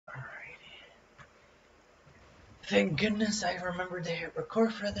Thank goodness I remembered to hit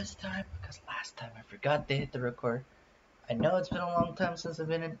record for this time, because last time I forgot to hit the record. I know it's been a long time since I've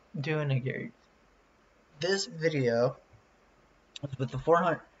been doing it here. This video is with the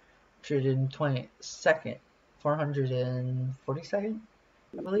 442nd, 442nd,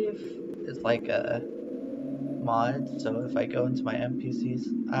 I believe, is like a mod. So if I go into my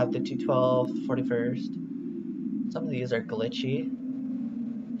NPCs, I have the 212, 41st. Some of these are glitchy.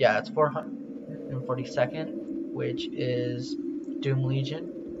 Yeah, it's 442nd, which is Doom Legion.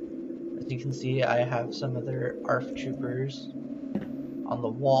 As you can see, I have some of their ARF troopers on the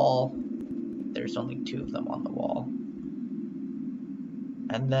wall. There's only 2 of them on the wall.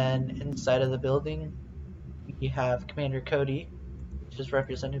 And then inside of the building, we have Commander Cody, which is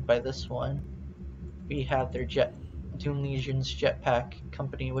represented by this one. We have their Doom Legion's jetpack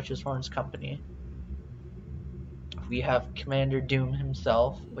company, which is Horn's company. We have Commander Doom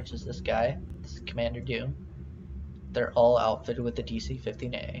himself, which is this guy. This is Commander Doom. They're all outfitted with the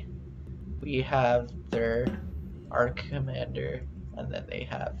DC-15A. We have their ARC commander, and then they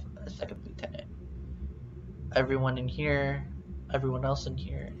have a second lieutenant. Everyone else in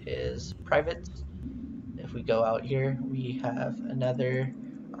here is privates. If we go out here, we have another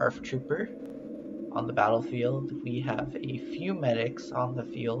ARF trooper on the battlefield. We have a few medics on the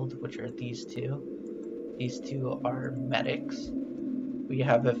field, which are these 2. These 2 are medics. We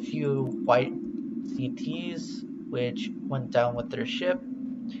have a few white CTs, which went down with their ship.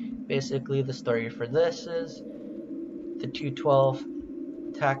 Basically, the story for this is the 212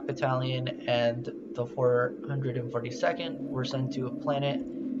 attack battalion and the 442nd were sent to a planet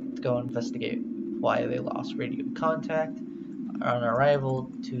to go investigate why they lost radio contact. On arrival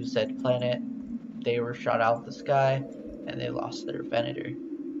to said planet, they were shot out of the sky and they lost their venator.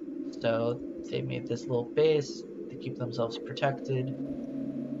 So they made this little base to keep themselves protected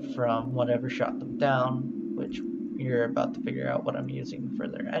from whatever shot them down, which you're about to figure out what I'm using for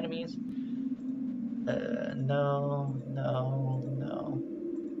their enemies. No.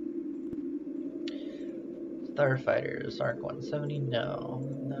 Starfighters, ARC 170, no.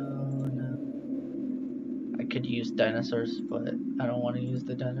 I could use dinosaurs, but I don't want to use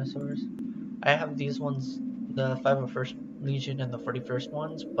the dinosaurs. I have these ones, the 501st Legion and the 41st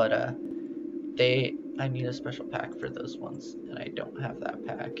ones, but I need a special pack for those ones, and I don't have that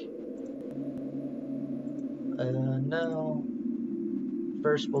pack. No.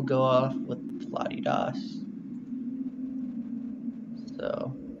 First we'll go off with La-di-Das.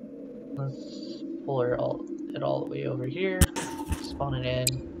 So let's pull it all the way over here, spawn it in.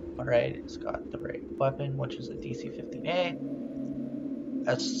 Alright, it's got the right weapon, which is a DC-15A.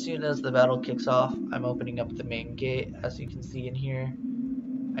 As soon as the battle kicks off, I'm opening up the main gate. As you can see in here,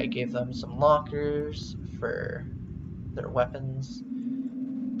 I gave them some lockers for their weapons.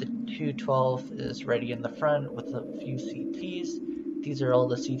 The 212 is ready in the front with a few CTs. These are all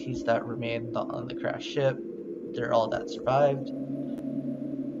the CTs that remained on the crashed ship. They're all that survived.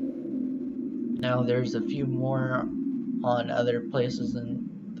 Now there's a few more on other places in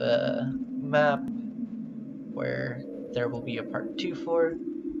the map where there will be a part 2 for.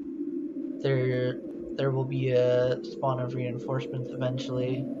 There will be a spawn of reinforcements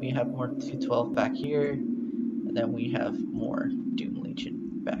eventually. We have more 212 back here, and then we have more Doom Legion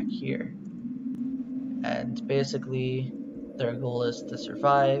back here. And basically their goal is to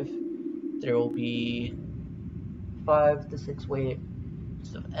survive. There will be 5 to 6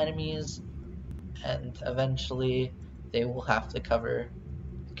 waves of enemies, and eventually they will have to cover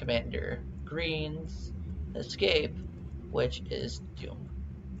Commander Green's escape, which is Doom.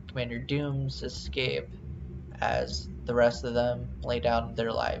 Commander Doom's escape, as the rest of them lay down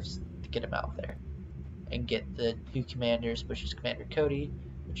their lives to get him out there and get the 2 commanders, which is Commander Cody,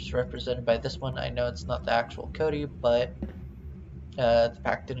 which is represented by this one. I know it's not the actual Cody, but the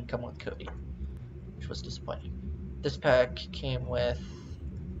pack didn't come with Cody, which was disappointing. This pack came with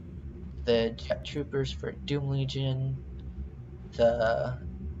the jet troopers for Doom Legion, the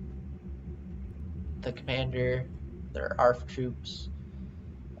commander, their ARF troops,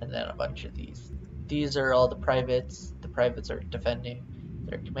 and then a bunch of these. These are all the privates. The privates are defending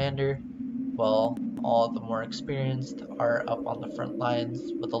their commander, while all the more experienced are up on the front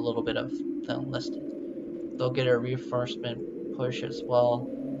lines with a little bit of the enlisted. They'll get a reinforcement push as well,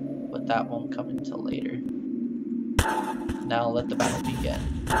 but that won't come until later. Now let the battle begin.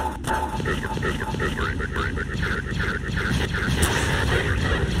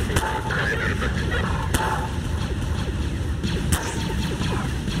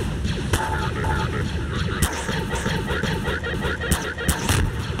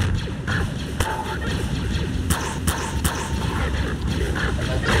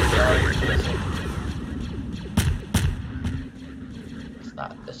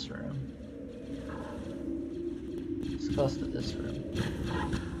 room. It's close to this room.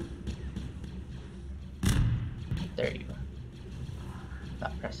 There you go.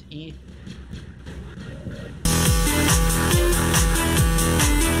 Now press E.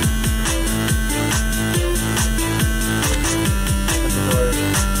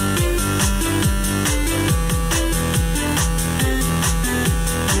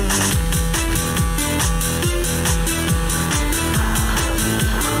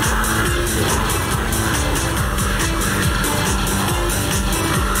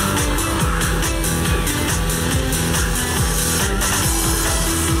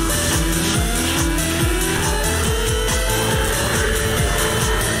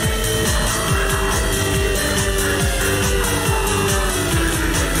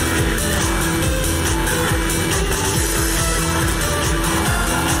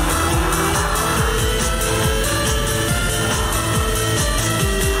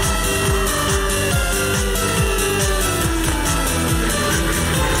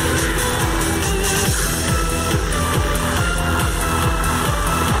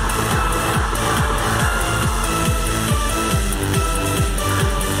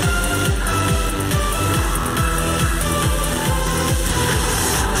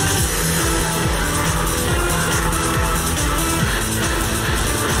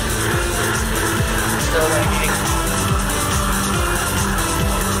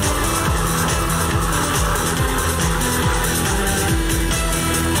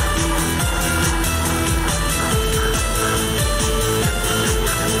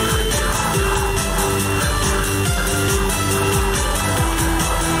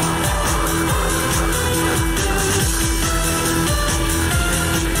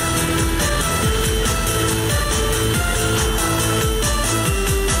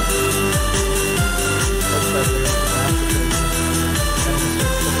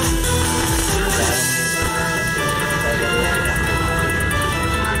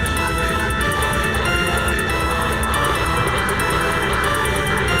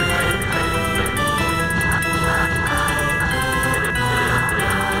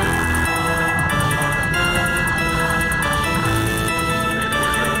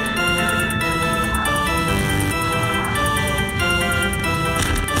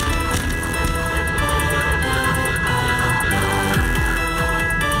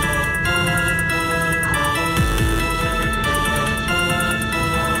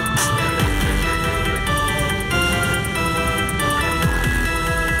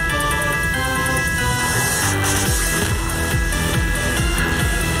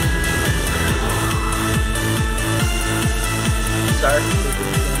 Sorry.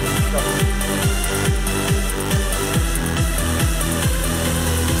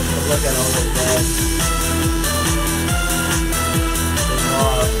 Look at all of that. They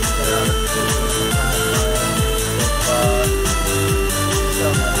lost. They're out of position in the timeline. So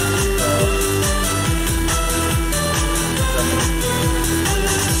much stuff.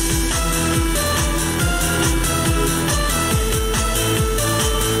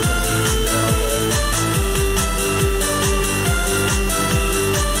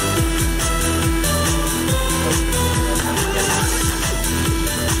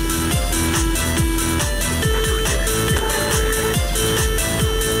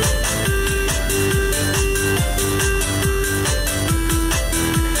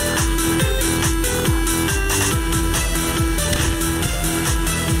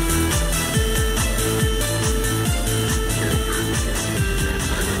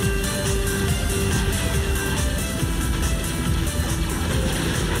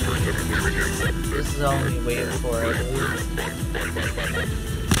 This is all we wait for, I believe.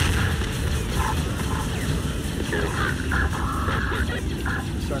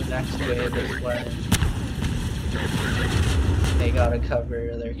 So next wave is when they gotta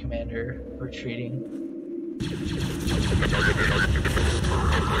cover their commander retreating.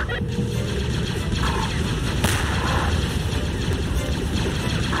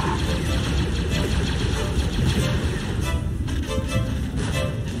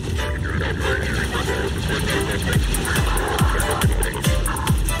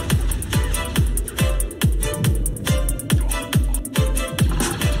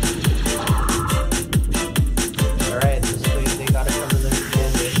 Alright, this wave they gotta cover their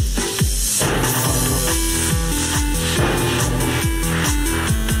commander.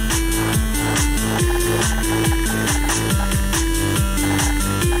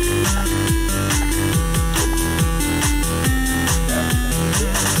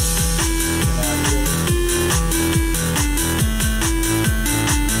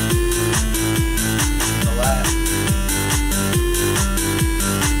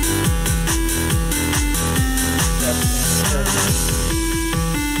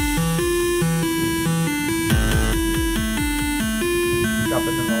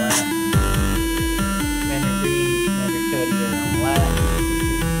 dropping in the lab. Commander Green and Commander Cody are in the lab.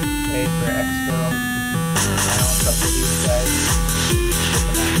 Ready for exfil. Now it's up to these guys.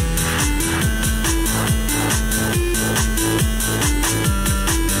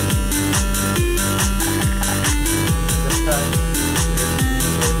 This time,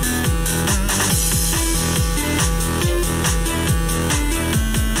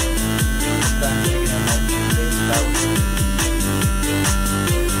 taking in that base battle.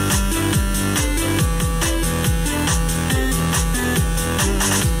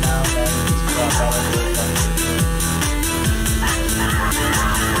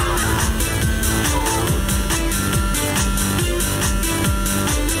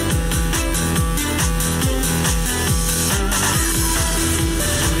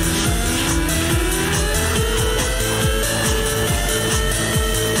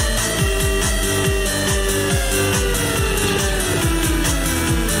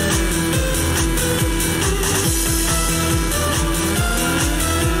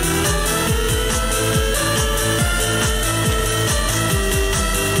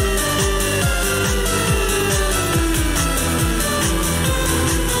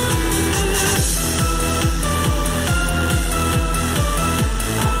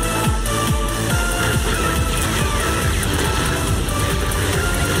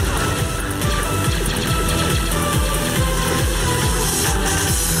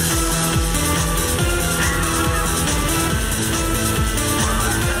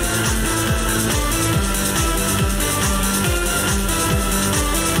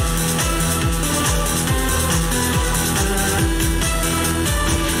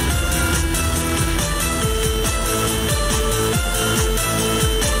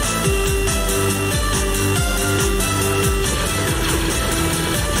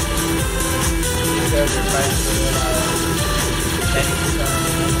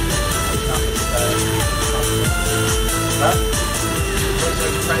 Now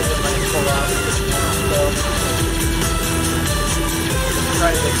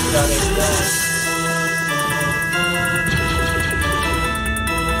that he's brought out of the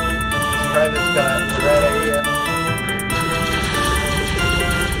Private's got the right idea.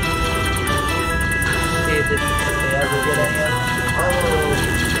 See if they ever get at him. Oh,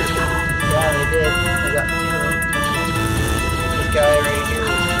 yeah, they did. They got two. This guy right here is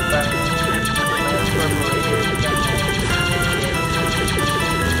the Landstorm right here is the gun.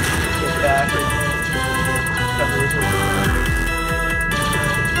 Get back and cover his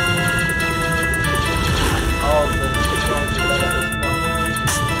all the controls are dead at this point.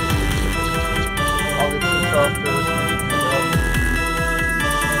 All the 212 for this mission are dead.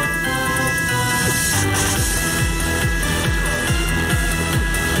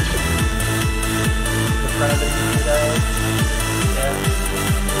 The private died. Yeah,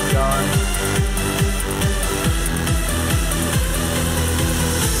 he's gone.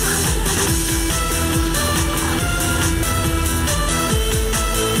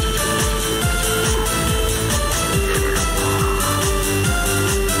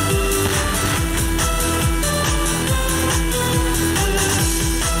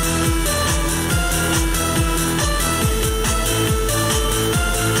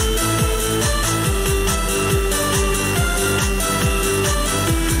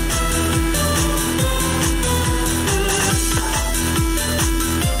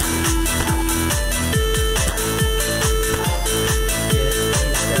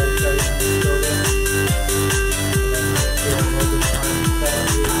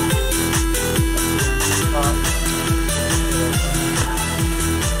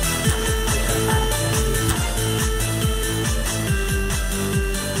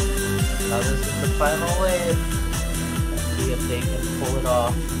 Now this is the final wave. Let's see if they can pull it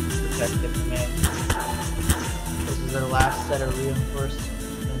off. Protect the command. This is their last set of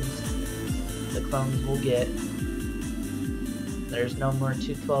reinforcements the clones will get. There's no more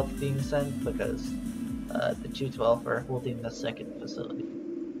 212 being sent because the 212 are holding the second facility.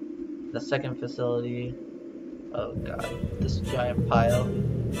 The second facility, oh god, this giant pile.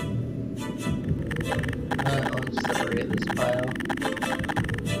 I'll just separate this pile.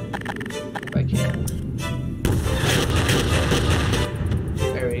 If I can.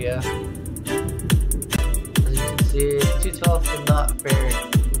 There we go. As you can see, 212 did not fare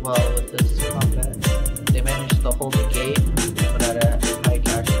well with this combat. They managed to hold the gate, but at a high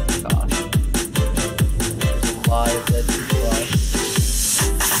casualty cost. There's a lot of dead 212.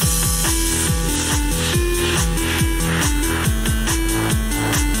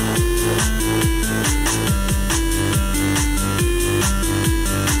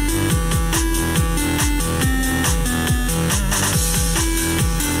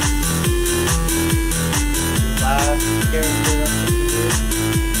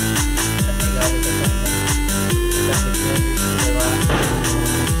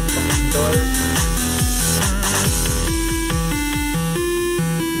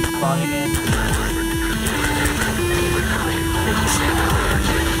 spawning in.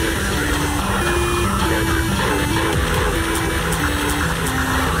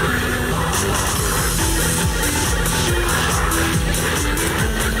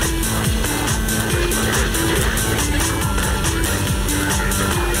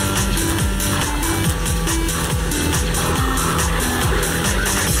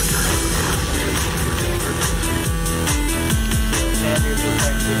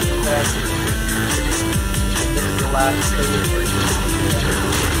 Last phase.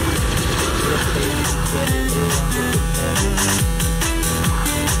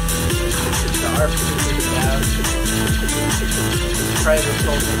 The RPG is down. Try to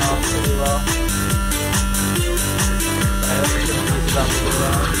hold them off pretty well. I hope we can use it up pretty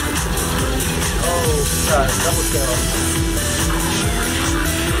well. Oh god, double kill.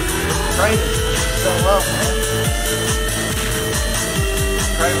 Try it so well, man.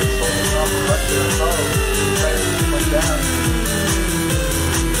 Try to hold them off a bunch of them. Oh. Went down.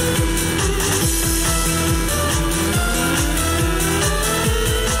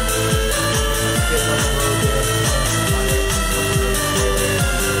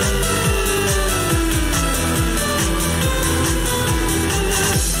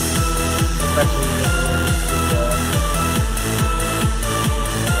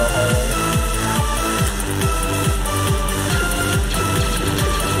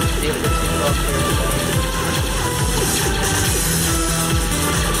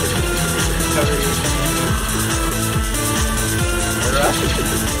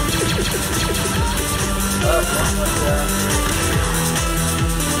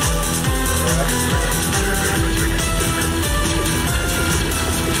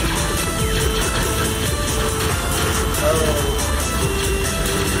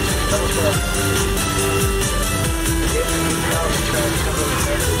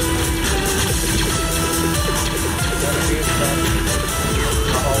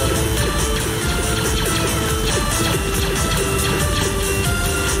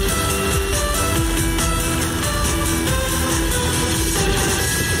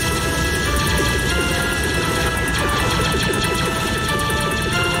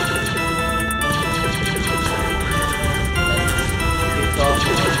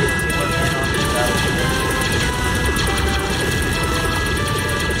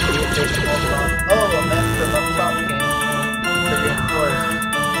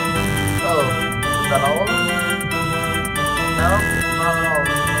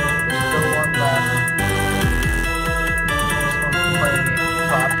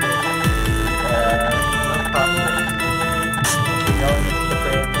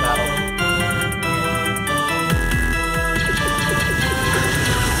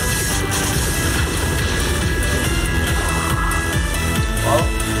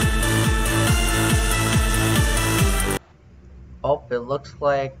 It looks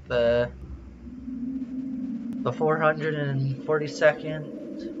like the 442nd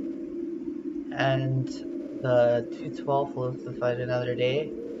and the 212th will have to fight another day,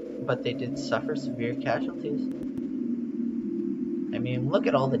 but they did suffer severe casualties. I mean, look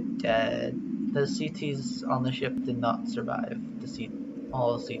at all the dead. The CTs on the ship did not survive.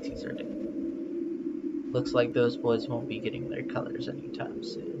 All the CTs are dead. Looks like those boys won't be getting their colors anytime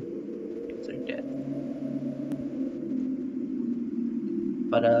soon, because they're dead.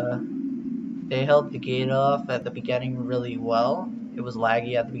 But they held the gate off at the beginning really well. It was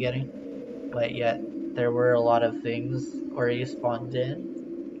laggy at the beginning, but yet there were a lot of things already spawned in.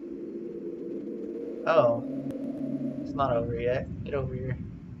 Oh, it's not over yet. Get over here.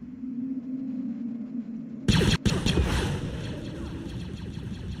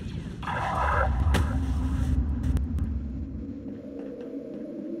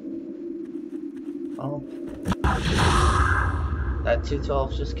 Oh. That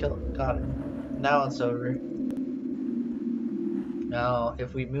 212 just got him. Now it's over. Now,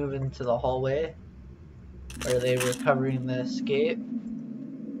 if we move into the hallway where they were covering the escape,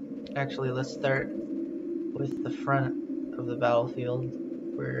 actually, let's start with the front of the battlefield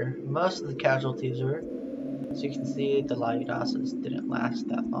where most of the casualties were. So you can see the Laiudasas didn't last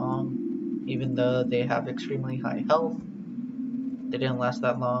that long, even though they have extremely high health. They didn't last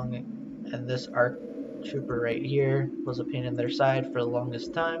that long, and this ARC trooper right here was a pain in their side for the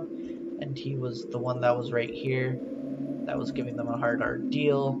longest time, and he was the one that was right here that was giving them a hard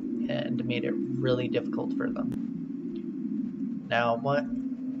ordeal and made it really difficult for them. Now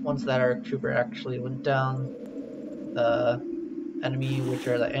once that ARC trooper actually went down, the enemy, which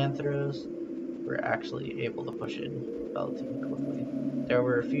are the Anthros, were actually able to push in relatively quickly. There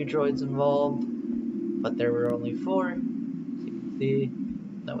were a few droids involved, but there were only 4, so you can see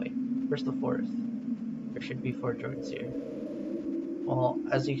No wait, where's the fourth? There should be 4 droids here. Well,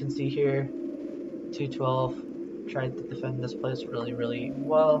 as you can see here, 212 tried to defend this place really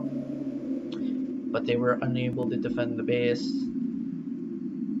well, but they were unable to defend the base,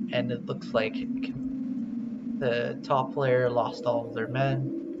 and it looks like the top player lost all of their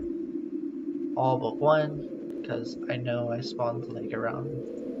men, all but one, because I know I spawned like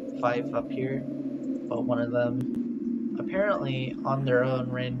around 5 up here, but one of them apparently on their own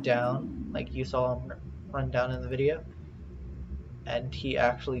ran down, like you saw him run down in the video, and he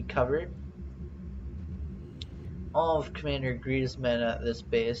actually covered. All of Commander Greed's men at this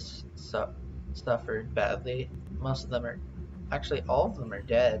base suffered badly. Most of them are, actually all of them are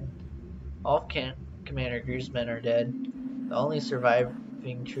dead. All of Commander Greed's men are dead. The only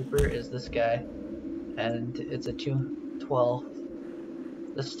surviving trooper is this guy, and it's a 212.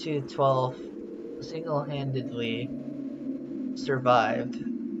 This 212 single-handedly survived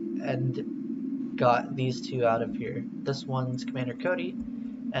and got these two out of here. This one's Commander Cody,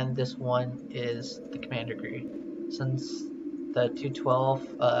 and this one is the Commander Greed. Since the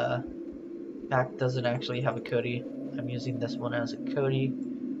 212 pack doesn't actually have a Cody, I'm using this one as a Cody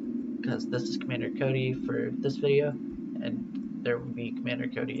because this is Commander Cody for this video, and there will be Commander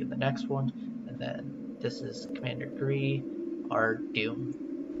Cody in the next one, and then this is Commander Gree, our Doom,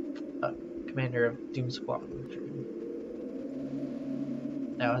 Commander of Doom Squadron.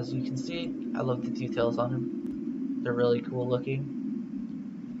 Now, as you can see, I love the details on him. They're really cool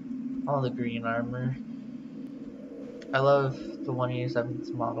looking. All the green armor. I love the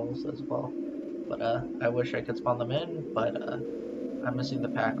 187's models as well, but I wish I could spawn them in, but I'm missing the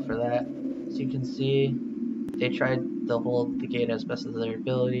pack for that. As you can see, they tried to hold the gate as best as their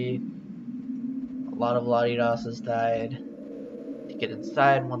ability. A lot of Latidases died to get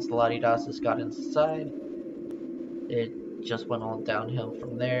inside. Once the Latidases got inside, it just went all downhill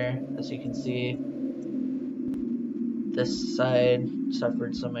from there. As you can see, this side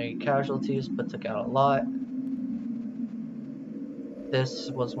suffered so many casualties, but took out a lot. This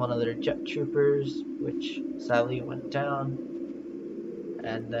was one of their jet troopers, which sadly went down.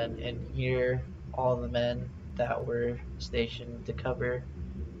 And then in here, all the men that were stationed to cover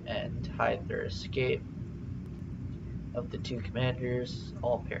and hide their escape of the 2 commanders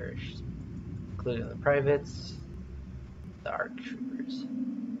all perished, including the privates, the ARC troopers.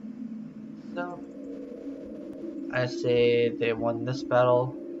 So, I say they won this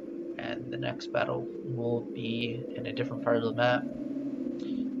battle, and the next battle will be in a different part of the map.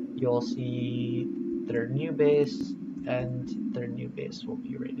 You'll see their new base, and their new base will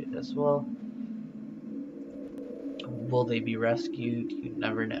be raided as well. Will they be rescued? You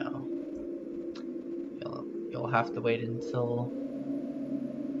never know. You'll have to wait until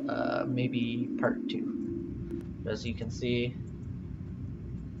maybe part 2. But as you can see,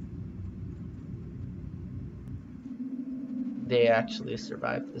 they actually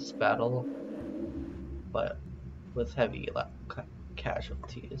survived this battle, but with heavy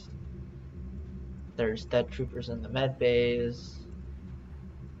casualties. There's dead troopers in the med bays.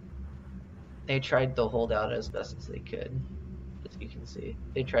 They tried to hold out as best as they could, as you can see.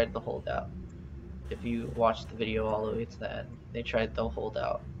 They tried to hold out. If you watch the video all the way to the end, they tried to hold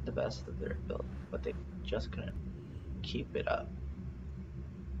out the best of their ability, but they just couldn't keep it up.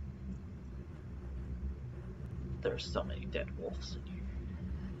 There's so many dead wolves in here.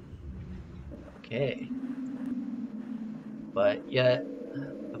 Okay. But yet,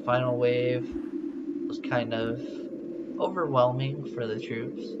 the final wave was kind of overwhelming for the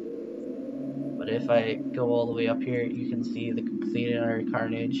troops. But if I go all the way up here, you can see the complete and utter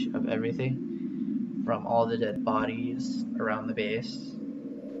carnage of everything, from all the dead bodies around the base.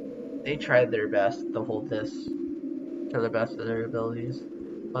 They tried their best to hold this to the best of their abilities,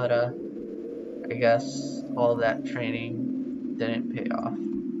 but I guess all that training didn't pay off.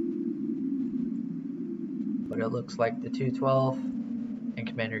 But it looks like the 212 and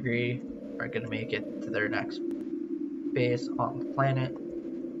Commander Gree are going to make it to their next base on the planet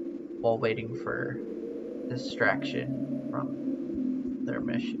while waiting for distraction from their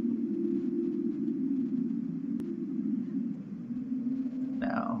mission.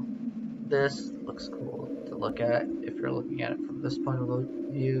 Now, this looks cool to look at. If you're looking at it from this point of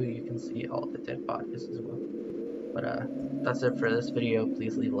view, you can see all the dead bodies as well. But that's it for this video.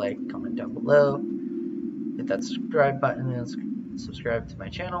 Please leave a like, comment down below, hit that subscribe button, and subscribe to my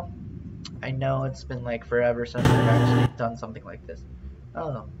channel. I know it's been like forever since I've actually done something like this.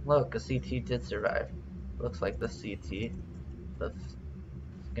 Oh, look, a CT did survive. Looks like the CT is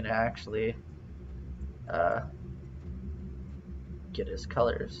gonna actually get his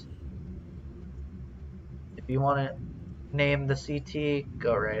colors. If you want it, name the CT,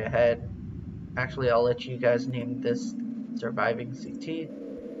 go right ahead. Actually, I'll let you guys name this surviving CT,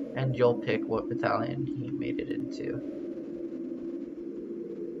 and you'll pick what battalion he made it into.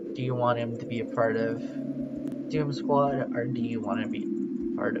 Do you want him to be a part of Doom Squad, or do you want to be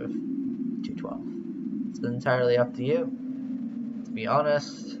part of 212? It's entirely up to you. To be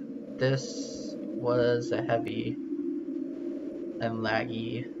honest, this was a heavy and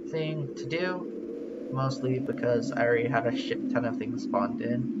laggy thing to do, mostly because I already had a shit ton of things spawned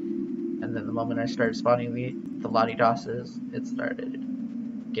in, and then the moment I started spawning the Lottie Dosses, it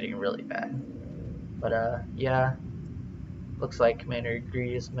started getting really bad. But yeah, looks like Commander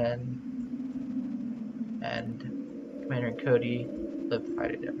Griezmann and Commander Cody live to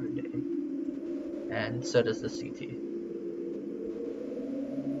fight it every day, and so does the CT.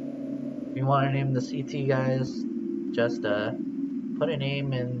 If you want to name the CT, guys, just put a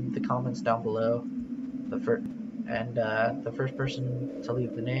name in the comments down below. The first person to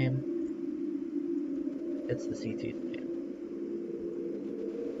leave the name, it's the CT's name.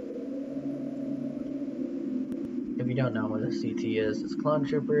 If you don't know what a CT is, it's Clone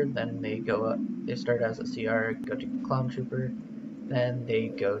Trooper. Then they go up. They start as a CR, go to Clone Trooper, then they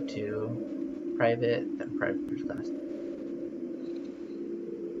go to Private, then Private First Class.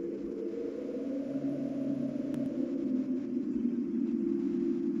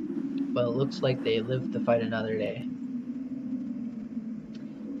 But it looks like they live to fight another day.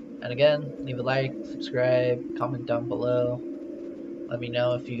 And again, leave a like, subscribe, comment down below. Let me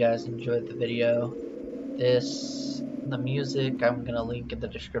know if you guys enjoyed the video. The music, I'm going to link in the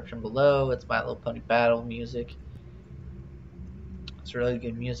description below. It's My Little Pony Battle music. It's really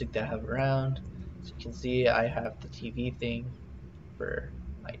good music to have around. As you can see, I have the TV thing for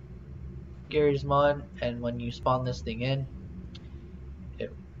my Gary's mod, and when you spawn this thing in,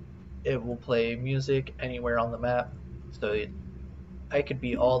 it will play music anywhere on the map. So I could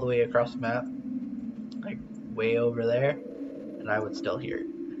be all the way across the map, like way over there, and I would still hear it.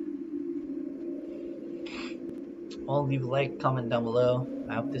 Well, leave a like, comment down below.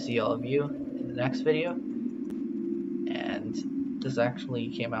 I hope to see all of you in the next video. And this actually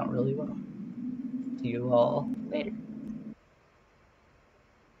came out really well. See you all later.